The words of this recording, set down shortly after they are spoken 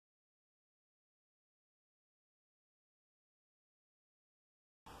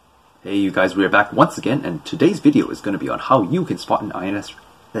Hey you guys, we are back once again, and today's video is going to be on how you can spot an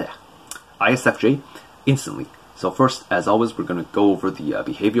ISFJ instantly. So first, as always, we're going to go over the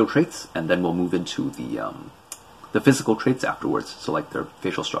behavioral traits, and then we'll move into the physical traits afterwards, so like their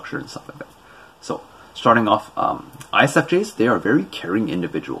facial structure and stuff like that. So starting off, ISFJs, they are very caring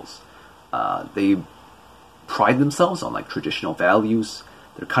individuals. They pride themselves on like traditional values.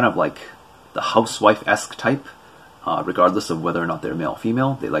 They're kind of like the housewife-esque type. Regardless of whether or not they're male or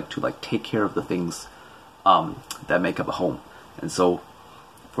female, they like to take care of the things that make up a home. And so,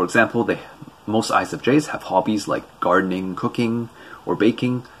 for example, most ISFJs have hobbies like gardening, cooking, or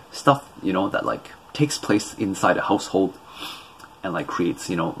baking, stuff, that takes place inside a household and creates,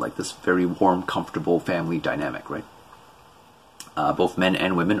 this very warm, comfortable family dynamic, right? Both men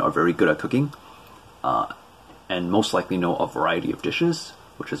and women are very good at cooking, and most likely know a variety of dishes,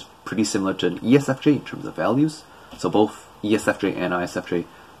 which is pretty similar to an ESFJ in terms of values. So both ESFJ and ISFJ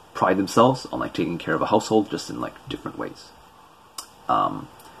pride themselves on taking care of a household, just in different ways.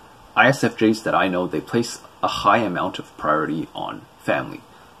 ISFJs that I know, they place a high amount of priority on family.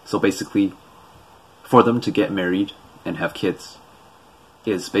 So basically, for them to get married and have kids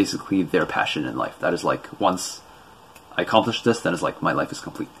is basically their passion in life. That is once I accomplish this, then it's my life is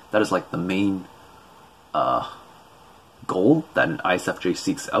complete. That is the main goal that an ISFJ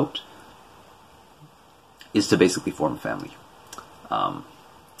seeks out, is to basically form a family.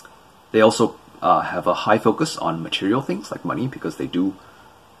 They also have a high focus on material things like money, because they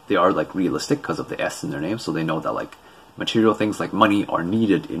are realistic because of the S in their name. So they know that material things like money are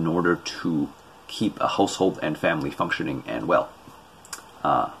needed in order to keep a household and family functioning and well.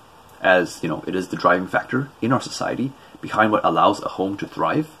 As it is the driving factor in our society behind what allows a home to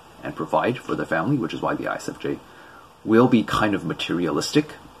thrive and provide for the family, which is why the ISFJ will be kind of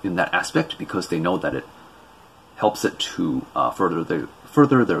materialistic in that aspect, because they know that it helps it to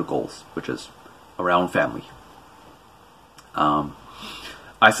further their goals, which is around family.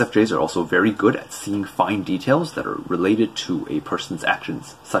 ISFJs are also very good at seeing fine details that are related to a person's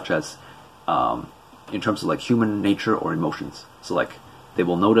actions, such as in terms of human nature or emotions. So they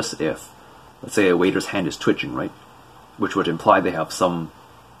will notice if, let's say, a waiter's hand is twitching, right, which would imply they have some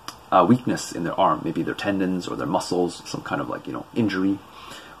weakness in their arm, maybe their tendons or their muscles, some kind of injury.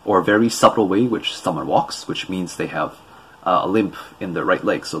 Or a very subtle way which someone walks, which means they have a limp in their right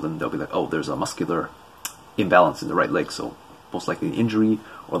leg. So then they'll be like, oh, there's a muscular imbalance in the right leg, so most likely an injury,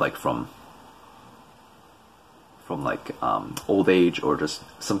 or from old age, or just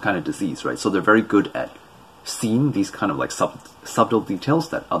some kind of disease, right? So they're very good at seeing these kind of subtle details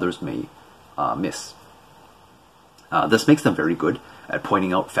that others may miss. This makes them very good at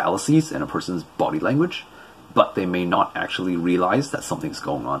pointing out fallacies in a person's body language, but they may not actually realize that something's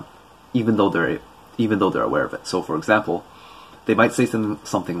going on, even though they're aware of it. So, for example, they might say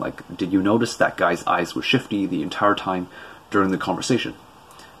something like, "Did you notice that guy's eyes were shifty the entire time during the conversation?"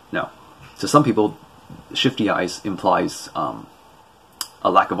 Now, to some people, shifty eyes implies a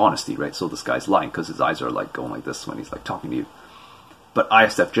lack of honesty, right? So this guy's lying because his eyes are going like this when he's talking to you. But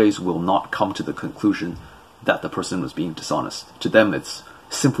ISFJs will not come to the conclusion that the person was being dishonest. To them, it's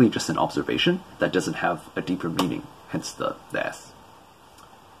simply just an observation that doesn't have a deeper meaning, hence the S.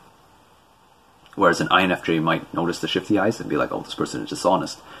 Whereas an INFJ might notice the shifty eyes and be like, oh, this person is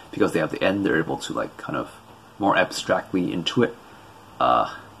dishonest, because they have the N, they're able to kind of more abstractly intuit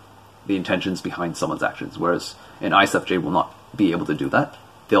the intentions behind someone's actions. Whereas an ISFJ will not be able to do that.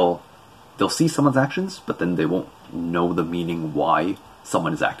 They'll see someone's actions, but then they won't know the meaning why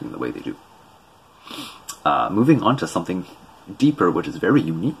someone is acting the way they do. Moving on to something deeper, which is very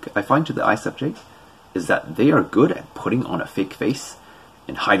unique, I find, to the ISFJ, is that they are good at putting on a fake face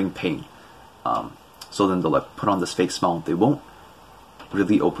and hiding pain. So then they'll put on this fake smile. They won't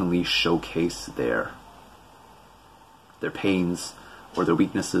really openly showcase their pains or their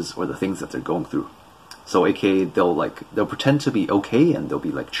weaknesses or the things that they're going through. So aka they'll pretend to be okay, and they'll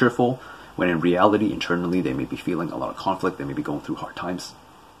be cheerful, when in reality internally they may be feeling a lot of conflict, they may be going through hard times.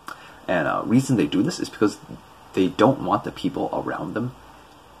 And reason they do this is because they don't want the people around them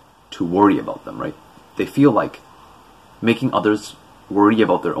to worry about them, right? They feel making others worry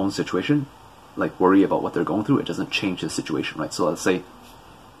about their own situation, worry about what they're going through, it doesn't change the situation, right? So let's say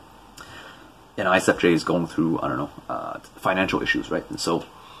an ISFJ is going through, I don't know, financial issues, right? And so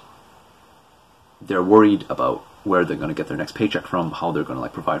they're worried about where they're going to get their next paycheck from, how they're going to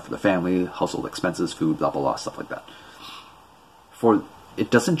provide for their family, household expenses, food, blah, blah, blah, stuff like that. It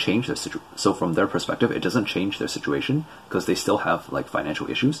doesn't change their situation. So from their perspective, it doesn't change their situation, because they still have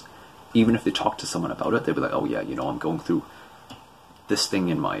financial issues. Even if they talk to someone about it, they'll be like, oh yeah, I'm going through this thing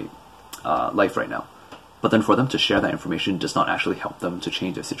in my life right now. but then for them to share that information does not actually help them to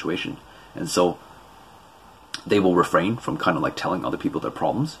change their situation. And so they will refrain from kind of like telling other people their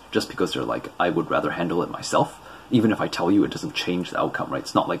problems just because they're like, I would rather handle it myself. Even if I tell you, it doesn't change the outcome, right?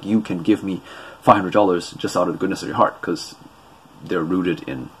 It's not like you can give me $500 just out of the goodness of your heart, because they're rooted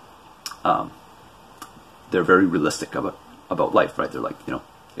in, they're very realistic about life, right? They're like, you know,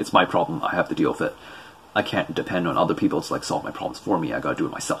 it's my problem, I have to deal with it. I can't depend on other people to like solve my problems for me. I gotta do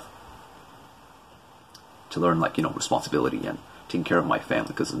it myself. To learn like, you know, responsibility and taking care of my family,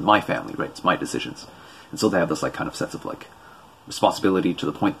 because it's my family, right? It's my decisions. And so they have this like kind of sense of like responsibility to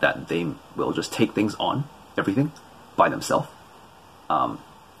the point that they will just take things on, everything, by themselves,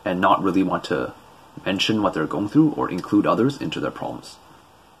 and not really want to mention what they're going through or include others into their problems.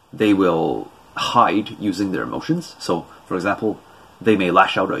 They will hide using their emotions. So, for example, they may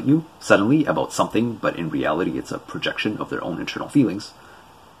lash out at you suddenly about something, but in reality it's a projection of their own internal feelings,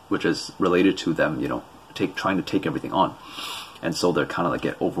 which is related to them, you know, trying to take everything on. And so they're kind of like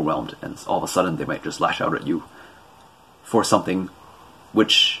get overwhelmed, and all of a sudden they might just lash out at you for something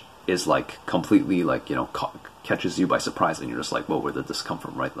which is like completely like, you know, catches you by surprise, and you're just like, whoa, where did this come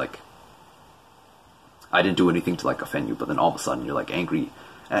from, right? Like, I didn't do anything to like offend you, but then all of a sudden you're like angry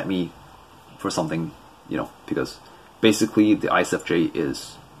at me for something, you know, because basically the ISFJ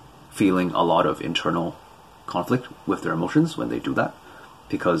is feeling a lot of internal conflict with their emotions when they do that,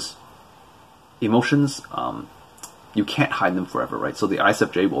 because emotions, you can't hide them forever, right? So the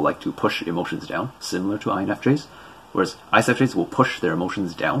ISFJ will like to push emotions down, similar to INFJs, whereas ISFJs will push their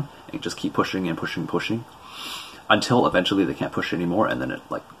emotions down and just keep pushing and pushing and pushing until eventually they can't push anymore, and then it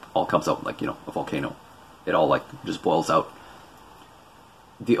like all comes out like, you know, a volcano. It all like just boils out.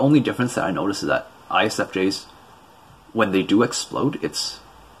 The only difference that I notice is that ISFJs, when they do explode, it's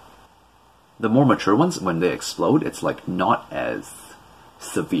the more mature ones, when they explode, it's like not as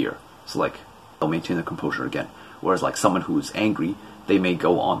severe. So like they'll maintain their composure again. Whereas like someone who's angry, they may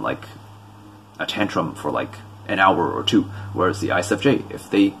go on like a tantrum for like an hour or two. Whereas the ISFJ, if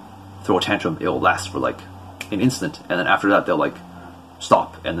they throw a tantrum, it'll last for like an instant, and then after that they'll like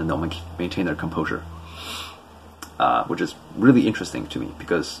stop, and then they'll maintain their composure. Which is really interesting to me,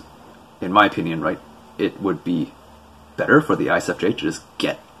 because in my opinion, right, it would be better for the ISFJ to just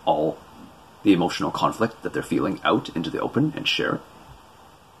get all the emotional conflict that they're feeling out into the open and share it.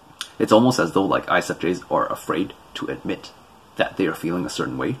 It's almost as though like ISFJs are afraid to admit that they are feeling a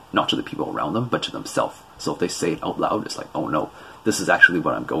certain way, not to the people around them, but to themselves. So if they say it out loud, it's like, oh no, this is actually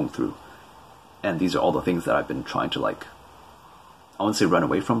what I'm going through. And these are all the things that I've been trying to like, I wouldn't say run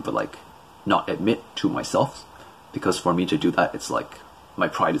away from, but like not admit to myself. Because for me to do that, it's like my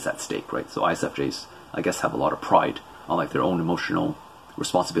pride is at stake, right? So ISFJs, I guess, have a lot of pride on like their own emotional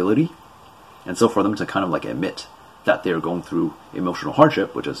responsibility. And so for them to kind of like admit that they're going through emotional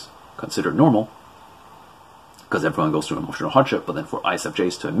hardship, which is considered normal, because everyone goes through emotional hardship, but then for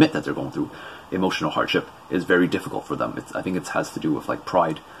ISFJs to admit that they're going through emotional hardship is very difficult for them. I think it has to do with like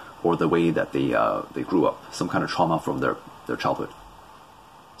pride, or the way that they grew up, some kind of trauma from their childhood.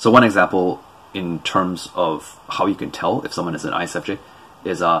 So one example in terms of how you can tell if someone is an ISFJ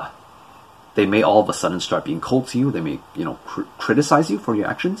is they may all of a sudden start being cold to you. They may, you know, criticize you for your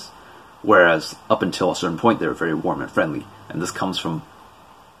actions, whereas up until a certain point they're very warm and friendly. And this comes from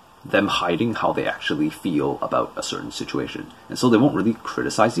them hiding how they actually feel about a certain situation. And so they won't really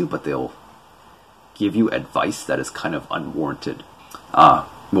criticize you, but they'll give you advice that is kind of unwarranted.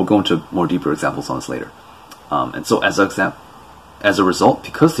 We'll go into more deeper examples on this later. And so as a result,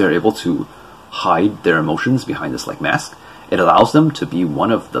 because they're able to hide their emotions behind this like mask, it allows them to be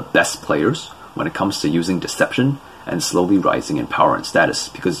one of the best players when it comes to using deception and slowly rising in power and status,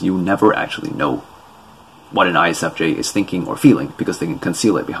 because you never actually know what an ISFJ is thinking or feeling, because they can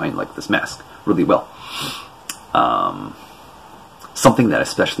conceal it behind like this mask really well. Something that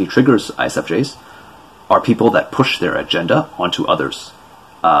especially triggers ISFJs are people that push their agenda onto others.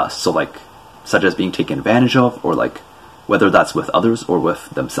 So like, such as being taken advantage of, or like whether that's with others or with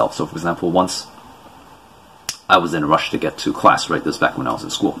themselves. So for example, once I was in a rush to get to class, right? This is back when I was in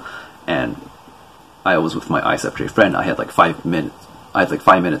school, and I was with my ISFJ friend. I had like 5 minutes. I had like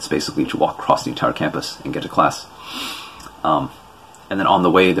 5 minutes basically to walk across the entire campus and get to class. And then on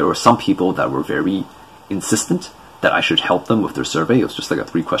the way, there were some people that were very insistent that I should help them with their survey. It was just like a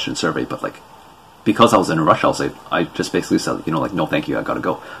 3-question survey, but like, because I was in a rush, I just basically said, you know, like, no, thank you, I gotta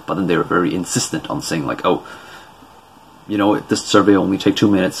go. But then they were very insistent on saying like, oh, you know, this survey will only take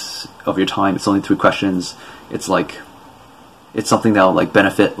 2 minutes of your time. It's only 3 questions. It's like, it's something that'll like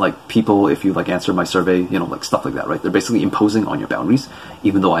benefit like people if you like answer my survey, you know, like stuff like that, right? They're basically imposing on your boundaries,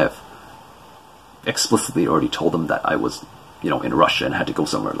 even though I have explicitly already told them that I was in a rush and had to go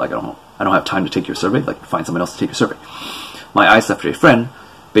somewhere. Like, I don't have time to take your survey. Like, find someone else to take your survey. My ISFJ friend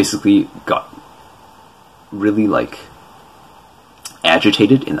basically got really like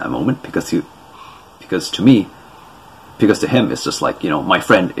agitated in that moment because to him it's just like, my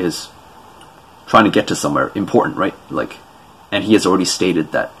friend is trying to get to somewhere important, right? Like, and he has already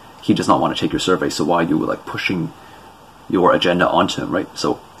stated that he does not want to take your survey, so why are you like pushing your agenda onto him, right?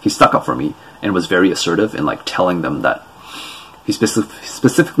 So he stuck up for me and was very assertive in like telling them that he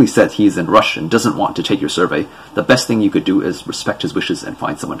specifically said he's in rush and doesn't want to take your survey. The best thing you could do is respect his wishes and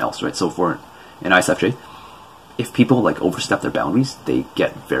find someone else, right? So for an ISFJ, if people like overstep their boundaries, they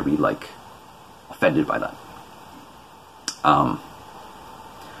get very like offended by that.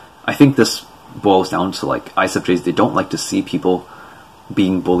 I think this boils down to like ISFJs, they don't like to see people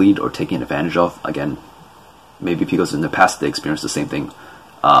being bullied or taken advantage of. Again, maybe because in the past they experienced the same thing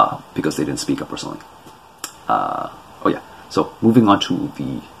because they didn't speak up or something. Oh yeah, so moving on to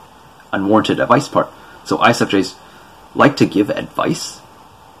the unwarranted advice part. So ISFJs like to give advice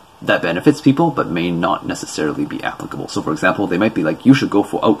that benefits people but may not necessarily be applicable. So for example, they might be like, you should go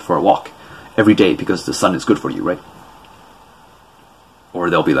out for a walk every day because the sun is good for you, right? Or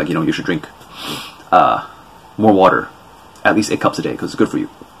they'll be like, you should drink more water, at least 8 cups a day because it's good for you.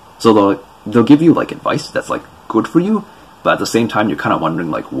 So they'll give you like advice that's like good for you, but at the same time you're kind of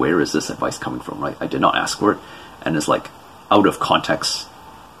wondering like, where is this advice coming from, right? I did not ask for it, and it's like out of context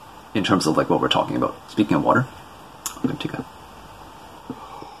in terms of like what we're talking about. Speaking of water, I'm gonna take a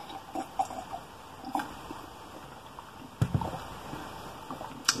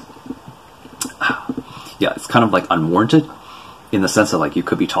yeah, it's kind of like unwarranted in the sense that like you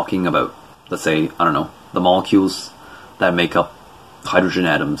could be talking about, let's say, I don't know, the molecules that make up hydrogen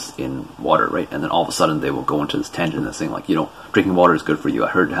atoms in water, right? And then all of a sudden they will go into this tangent and saying like, drinking water is good for you. I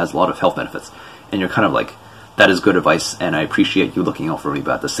heard it has a lot of health benefits. And you're kind of like, that is good advice and I appreciate you looking out for me,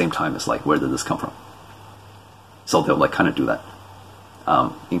 but at the same time it's like, where did this come from? So they'll like kind of do that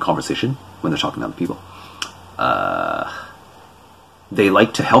in conversation when they're talking to other people. They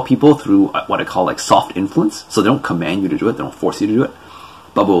like to help people through what I call like soft influence. So they don't command you to do it, they don't force you to do it,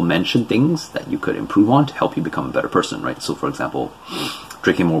 but will mention things that you could improve on to help you become a better person, right? So for example,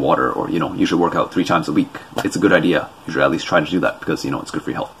 drinking more water, or you should work out 3 times a week. It's a good idea. You should at least try to do that because it's good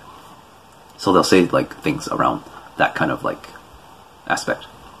for your health. So they'll say like things around that kind of like aspect.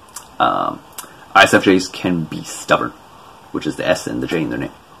 ISFJs can be stubborn, which is the S and the J in their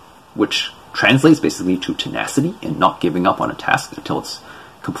name, which translates basically to tenacity and not giving up on a task until it's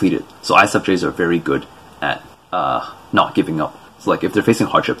completed. So ISFJs are very good at not giving up. So like if they're facing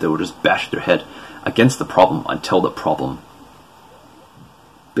hardship, they will just bash their head against the problem until the problem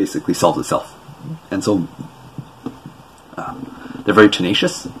basically solves itself. And so they're very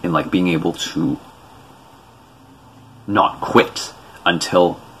tenacious in like being able to not quit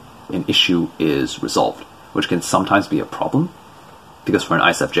until an issue is resolved, which can sometimes be a problem because for an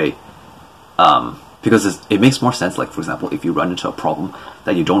ISFJ, because it makes more sense, like for example, if you run into a problem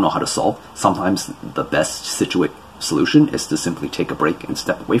that you don't know how to solve, sometimes the best solution is to simply take a break and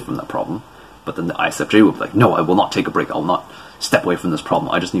step away from that problem. But then the ISFJ will be like, no, I will not take a break, I will not step away from this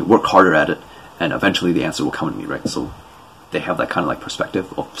problem, I just need to work harder at it, and eventually the answer will come to me, right? So they have that kind of like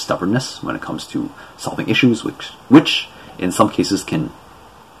perspective of stubbornness when it comes to solving issues, which in some cases can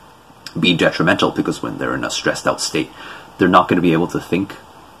be detrimental because when they're in a stressed out state, they're not going to be able to think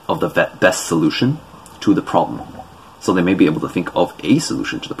of the best solution to the problem. So they may be able to think of a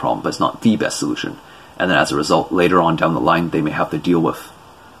solution to the problem, but it's not the best solution. And then as a result, later on down the line, they may have to deal with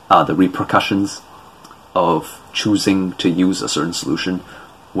the repercussions of choosing to use a certain solution.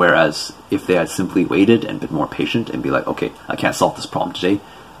 Whereas if they had simply waited and been more patient and be like, okay, I can't solve this problem today,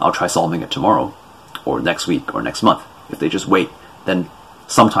 I'll try solving it tomorrow or next week or next month. If they just wait, then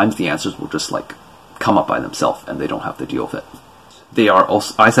sometimes the answers will just like come up by themselves and they don't have to deal with it. They are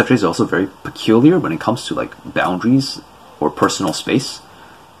also, ISFJs are also very peculiar when it comes to like boundaries or personal space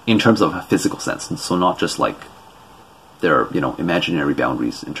in terms of a physical sense. And so not just like their, imaginary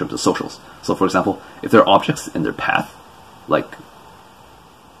boundaries in terms of socials. So for example, if there are objects in their path, right?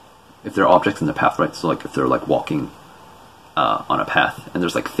 So like if they're like walking on a path and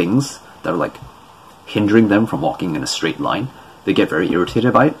there's like things that are like hindering them from walking in a straight line, they get very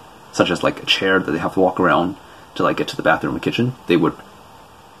irritated by it, such as like a chair that they have to walk around to like get to the bathroom or kitchen. They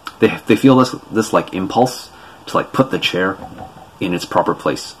feel this like impulse to like put the chair in its proper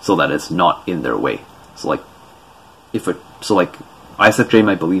place so that it's not in their way. So like ISFJ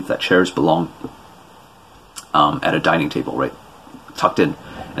might believe that chairs belong at a dining table, right, tucked in.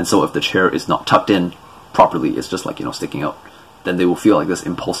 And so if the chair is not tucked in properly, it's just like sticking out then they will feel like this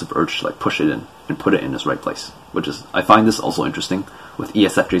impulsive urge to like push it in and put it in its right place. Which is, I find this also interesting with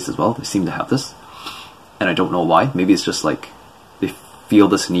ESFJs as well. They seem to have this, and I don't know why. Maybe it's just like they feel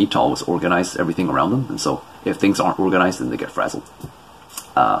this need to always organize everything around them, and so if things aren't organized, then they get frazzled.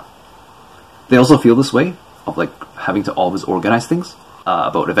 They also feel this way of like having to always organize things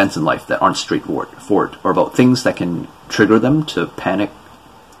about events in life that aren't straightforward, or about things that can trigger them to panic,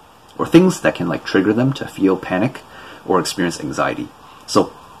 or things that can like trigger them to feel panic or experience anxiety.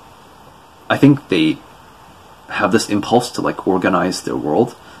 So I think they have this impulse to like organize their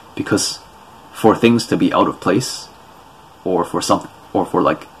world, because for things to be out of place, or for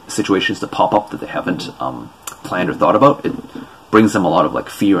like situations to pop up that they haven't planned or thought about, it brings them a lot of like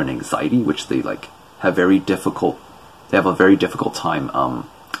fear and anxiety, which they like have a very difficult time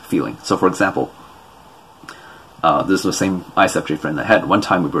feeling. So for example, this is the same ISFJ friend that I had. One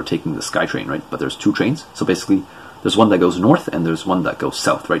time we were taking the SkyTrain, right? But there's two trains. So basically there's one that goes north and there's one that goes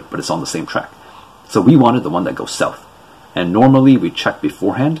south, right? But it's on the same track. So we wanted the one that goes south. And normally we check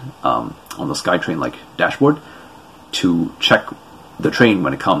beforehand on the SkyTrain like dashboard to check the train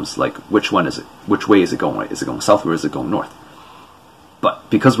when it comes, like which way is it going, right? Is it going south or is it going north?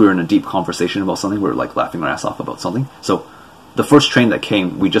 But because we were in a deep conversation about something, we were like laughing our ass off about something. So the first train that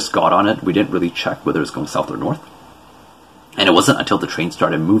came, we just got on it. We didn't really check whether it's going south or north. And it wasn't until the train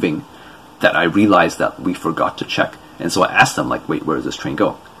started moving that I realized that we forgot to check. And so I asked him, like, wait, where does this train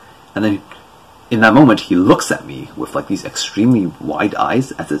go? And then in that moment, he looks at me with like these extremely wide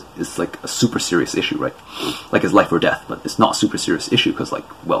eyes, as if it's like a super serious issue, right? Like it's life or death, but it's not a super serious issue, because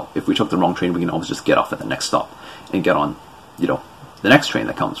like, well, if we took the wrong train, we can always just get off at the next stop and get on, you know, the next train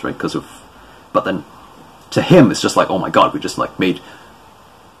that comes, right? But then to him, it's just like, oh my God, we just like made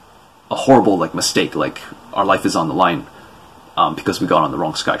a horrible like mistake. Like our life is on the line because we got on the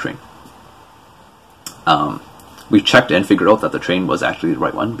wrong SkyTrain. We checked and figured out that the train was actually the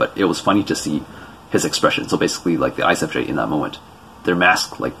right one, but it was funny to see his expression. So basically, like the ISFJ in that moment, their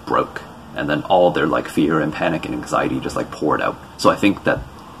mask like broke, and then all their like fear and panic and anxiety just like poured out. So I think that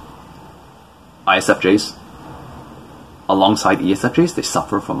ISFJs, alongside ESFJs, they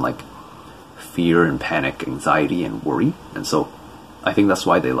suffer from like fear and panic, anxiety and worry, and so I think that's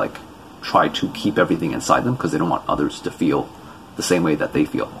why they like try to keep everything inside them, because they don't want others to feel the same way that they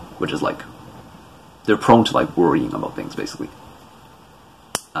feel, which is like they're prone to like worrying about things, basically.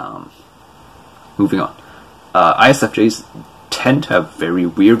 Moving on, ISFJs tend to have very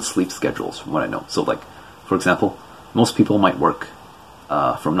weird sleep schedules, from what I know. So like, for example, most people might work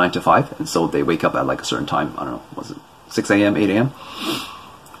from 9 to 5, and so they wake up at like a certain time. I don't know, was it 6 a.m., 8 a.m.?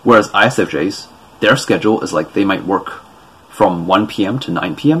 Whereas ISFJs, their schedule is like they might work from 1 p.m. to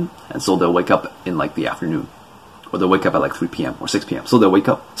 9 p.m. and so they'll wake up in like the afternoon, or they'll wake up at like 3 p.m. or 6 p.m. So they'll wake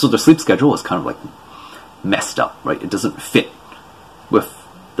up. So their sleep schedule is kind of like messed up, right? It doesn't fit with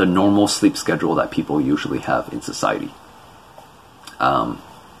the normal sleep schedule that people usually have in society.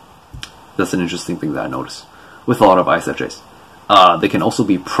 That's an interesting thing that I notice with a lot of ISFJs. They can also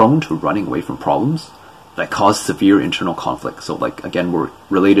be prone to running away from problems that cause severe internal conflict. So like, again, we're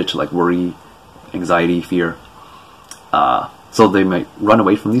related to like worry, anxiety, fear. So they might run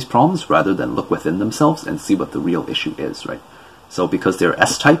away from these problems rather than look within themselves and see what the real issue is, right? So because they're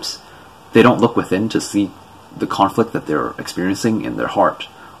S-types, they don't look within to see the conflict that they're experiencing in their heart,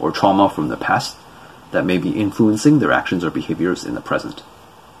 or trauma from the past that may be influencing their actions or behaviors in the present.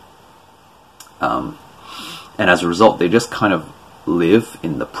 And as a result, they just kind of live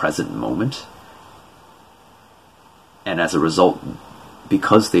in the present moment. And as a result,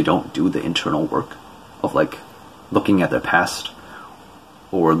 because they don't do the internal work of like looking at their past,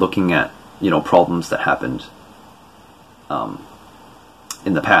 or looking at, you know, problems that happened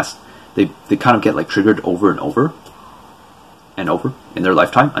in the past, they kind of get like triggered over and over and over in their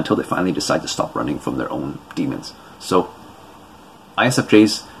lifetime until they finally decide to stop running from their own demons. So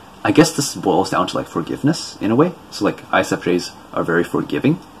ISFJs, I guess this boils down to like forgiveness in a way. So like ISFJs are very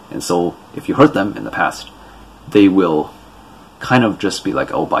forgiving, and so if you hurt them in the past, they will kind of just be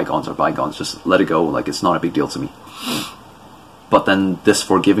like, oh, bygones are bygones, just let it go, like it's not a big deal to me. But then this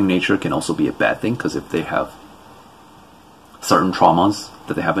forgiving nature can also be a bad thing, because if they have certain traumas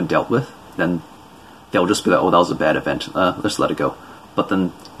that they haven't dealt with, then they'll just be like, oh, that was a bad event, let's let it go. But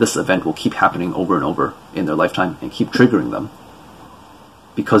then this event will keep happening over and over in their lifetime and keep triggering them,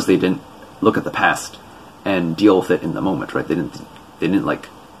 because they didn't look at the past and deal with it in the moment, right? They didn't like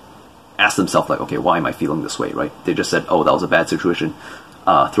ask themselves like, okay, why am I feeling this way, right? They just said, oh, that was a bad situation,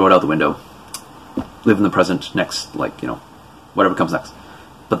 throw it out the window, live in the present, next, like, you know, whatever comes next.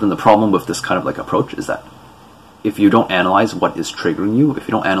 But then the problem with this kind of like approach is that if you don't analyze what is triggering you, if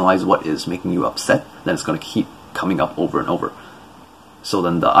you don't analyze what is making you upset, then it's going to keep coming up over and over. So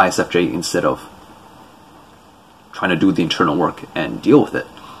then the ISFJ, instead of trying to do the internal work and deal with it,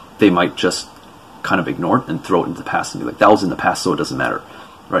 they might just kind of ignore it and throw it into the past and be like, that was in the past, so it doesn't matter,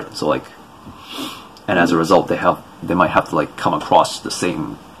 right? So like, and as a result, they might have to like come across the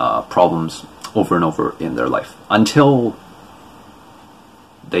same problems over and over in their life until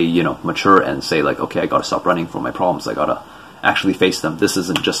they, you know, mature and say like, okay, I gotta stop running from my problems. I gotta actually face them. This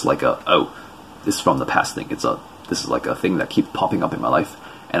isn't just like this is from the past thing. This is like a thing that keeps popping up in my life,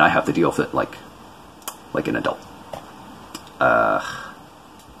 and I have to deal with it like an adult.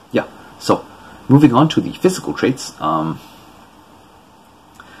 Yeah. So moving on to the physical traits,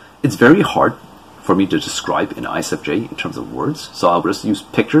 it's very hard for me to describe an ISFJ in terms of words, so I'll just use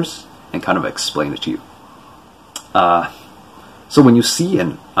pictures and kind of explain it to you. So when you see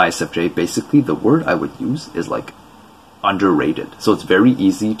an ISFJ, basically the word I would use is like underrated. So it's very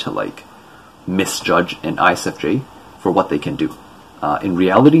easy to like misjudge an ISFJ for what they can do. In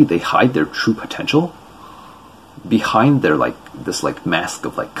reality, they hide their true potential behind their like this like mask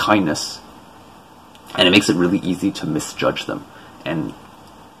of like kindness, and it makes it really easy to misjudge them and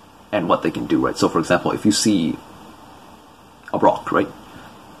what they can do, right? So for example, if you see a rock, right,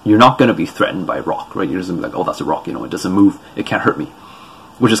 you're not going to be threatened by a rock, right? You're just going to be like, oh, that's a rock, you know, it doesn't move, it can't hurt me.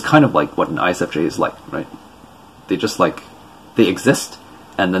 Which is kind of like what an ISFJ is like, right? They just like, they exist,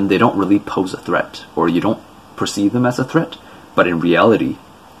 and then they don't really pose a threat, or you don't perceive them as a threat, but in reality,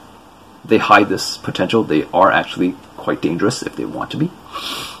 they hide this potential. They are actually quite dangerous if they want to be.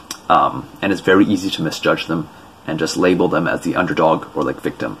 And it's very easy to misjudge them and just label them as the underdog or like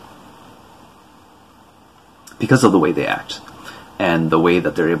victim because of the way they act and the way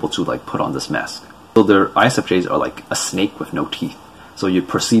that they're able to like put on this mask. So their ISFJs are like a snake with no teeth. So you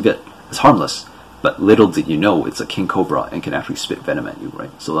perceive it as harmless, but little did you know it's a king cobra and can actually spit venom at you,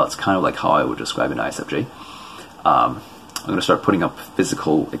 right? So that's kind of like how I would describe an ISFJ. I'm going to start putting up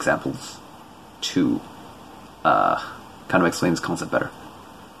physical examples to kind of explain this concept better.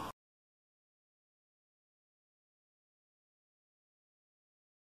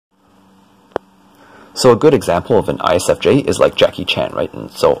 So a good example of an ISFJ is like Jackie Chan, right? And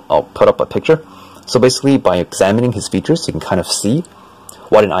so I'll put up a picture. So basically, by examining his features, you can kind of see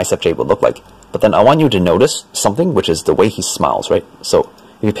what an ISFJ would look like. But then I want you to notice something, which is the way he smiles, right? So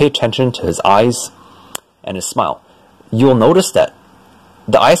if you pay attention to his eyes and his smile, you'll notice that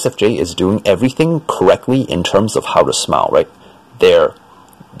the ISFJ is doing everything correctly in terms of how to smile, right?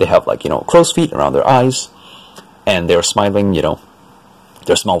 They have like, you know, crow's feet around their eyes, and they're smiling, you know,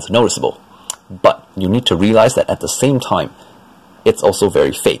 their smile is noticeable. But you need to realize that at the same time, it's also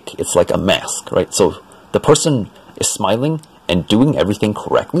very fake. It's like a mask, right? So the person is smiling and doing everything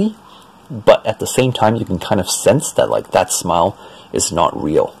correctly, but at the same time, you can kind of sense that like that smile is not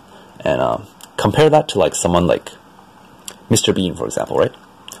real. And compare that to like someone like Mr. Bean, for example, right?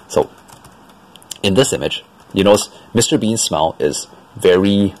 So in this image, you notice Mr. Bean's smile is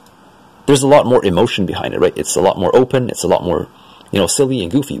there's a lot more emotion behind it, right? It's a lot more open, it's a lot more, you know, silly and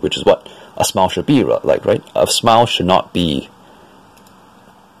goofy, which is what a smile should be like, right? A smile should not be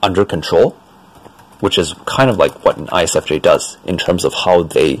under control, which is kind of like what an ISFJ does in terms of how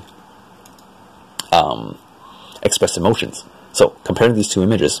they express emotions. So comparing these two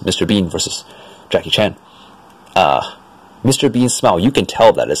images, Mr. Bean versus Jackie Chan, Mr. Bean's smile, you can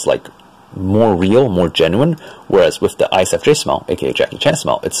tell that it's like more real, more genuine, whereas with the ISFJ smile, aka Jackie Chan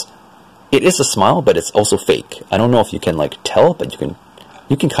smile, it is a smile, but it's also fake. I don't know if you can like tell, but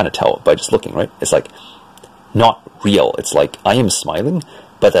you can kind of tell by just looking, right? It's like not real. It's like I am smiling,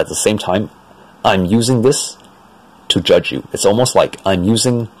 but at the same time, I'm using this to judge you. It's almost like I'm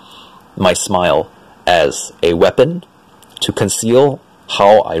using my smile as a weapon to conceal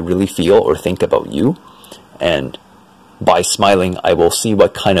how I really feel or think about you, and by smiling, I will see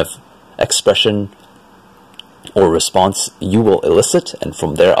what kind of expression or response you will elicit, and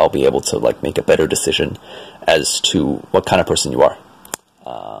from there I'll be able to like make a better decision as to what kind of person you are.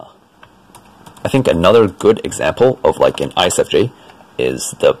 I think another good example of like an ISFJ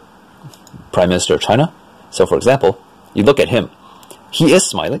is the Prime Minister of China. So for example, you look at him, he is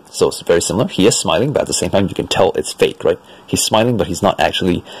smiling, so it's very similar. He is smiling, but at the same time you can tell it's fake, right? He's smiling, but he's not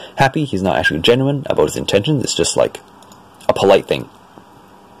actually happy, he's not actually genuine about his intentions. It's just like a polite thing.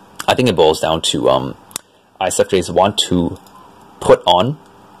 I think it boils down to ISFJs want to put on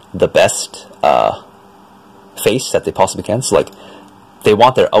the best face that they possibly can. So like they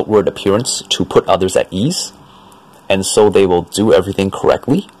want their outward appearance to put others at ease, and so they will do everything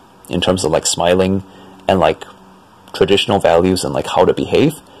correctly in terms of like smiling and like traditional values and like how to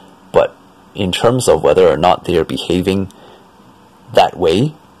behave. But in terms of whether or not they are behaving that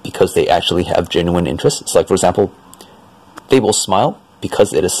way because they actually have genuine interests, like for example, they will smile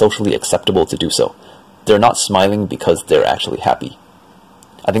because it is socially acceptable to do so. They're not smiling because they're actually happy.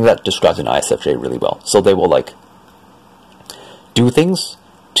 I think that describes an ISFJ really well. So they will like do things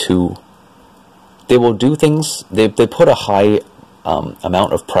to, they put a high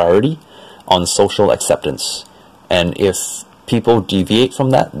amount of priority on social acceptance. And if people deviate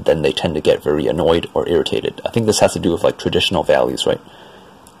from that, then they tend to get very annoyed or irritated. I think this has to do with like traditional values, right?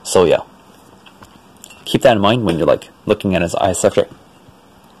 So yeah, keep that in mind when you're like looking at it as ISFJ.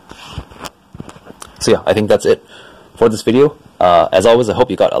 So yeah, I think that's it for this video. As always, I hope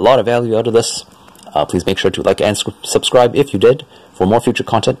you got a lot of value out of this. Please make sure to like and subscribe if you did for more future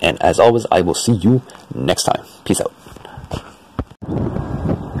content. And as always, I will see you next time. Peace out.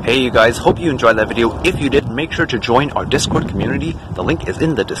 Hey you guys, hope you enjoyed that video. If you did, make sure to join our Discord community. The link is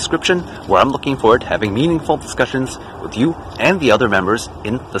in the description, where I'm looking forward to having meaningful discussions with you and the other members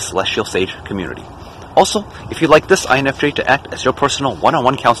in the Celestial Sage community. Also, if you'd like this INFJ to act as your personal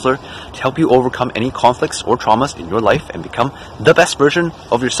one-on-one counselor to help you overcome any conflicts or traumas in your life and become the best version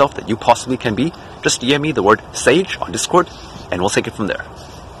of yourself that you possibly can be, just DM me the word SAGE on Discord and we'll take it from there.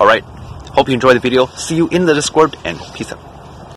 Alright, hope you enjoyed the video. See you in the Discord and peace out.